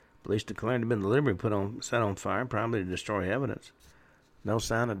 Police declared it had been deliberately set on fire, probably to destroy evidence. No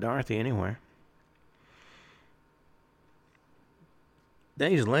sign of Dorothy anywhere.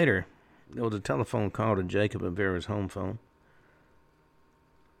 Days later, there was a telephone call to Jacob and Vera's home phone.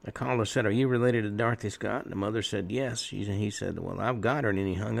 The caller said, "Are you related to Dorothy Scott?" And the mother said, "Yes." He said, "Well, I've got her," and then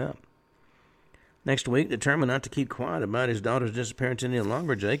he hung up. Next week, determined not to keep quiet about his daughter's disappearance any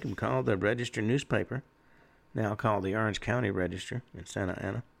longer, Jacob called the Register newspaper, now called the Orange County Register in Santa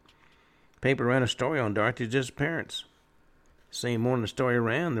Ana. The paper ran a story on Dorothy's disappearance. Same morning the story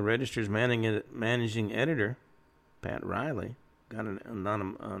ran, the Register's managing editor, Pat Riley, got an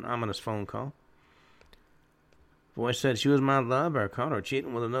ominous phone call. Voice said, "She was my love. I caught her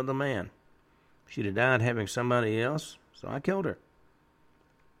cheating with another man. She'd have died having somebody else, so I killed her."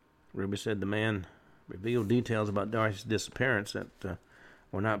 Ruby said the man revealed details about Dorothy's disappearance that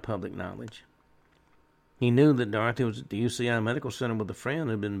were not public knowledge. He knew that Dorothy was at the UCI Medical Center with a friend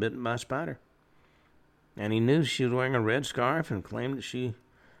who had been bitten by a spider. And he knew she was wearing a red scarf and claimed that she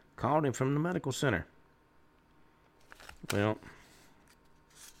called him from the medical center. Well,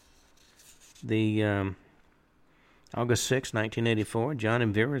 the August 6, 1984, John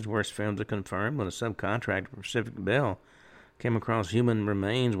and Vera's worst films are confirmed when a subcontractor for Pacific Bell came across human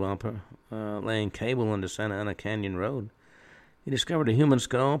remains while laying cable into Santa Ana Canyon Road. He discovered a human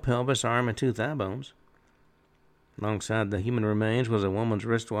skull, pelvis, arm, and 2 thigh bones. Alongside the human remains was a woman's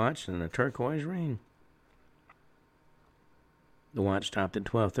wristwatch and a turquoise ring. The watch stopped at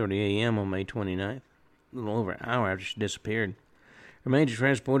 12:30 a.m. on May 29th, a little over an hour after she disappeared. Remains were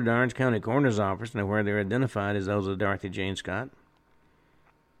transported to Orange County Coroner's Office, where they were identified as those of Dorothy Jane Scott.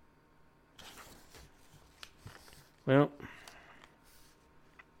 Well,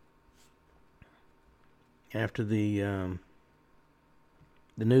 after the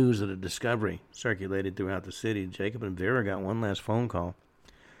The news of the discovery circulated throughout the city. Jacob and Vera got one last phone call.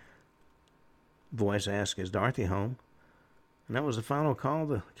 Voice asked, "Is Dorothy home?" And that was the final call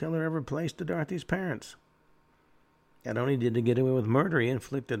the killer ever placed to Dorothy's parents. Not only did he get away with murder, he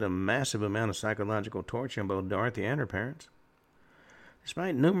inflicted a massive amount of psychological torture on both Dorothy and her parents.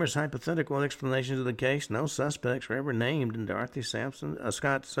 Despite numerous hypothetical explanations of the case, no suspects were ever named, and Dorothy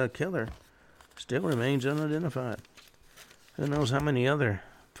Scott's killer still remains unidentified. Who knows how many other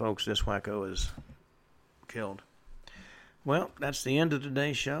folks this wacko has killed. Well, that's the end of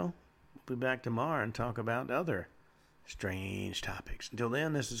today's show. We'll be back tomorrow and talk about other strange topics. Until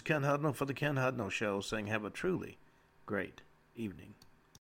then, this is Ken Hudnall for the Ken Hudnall Show saying have a truly great evening.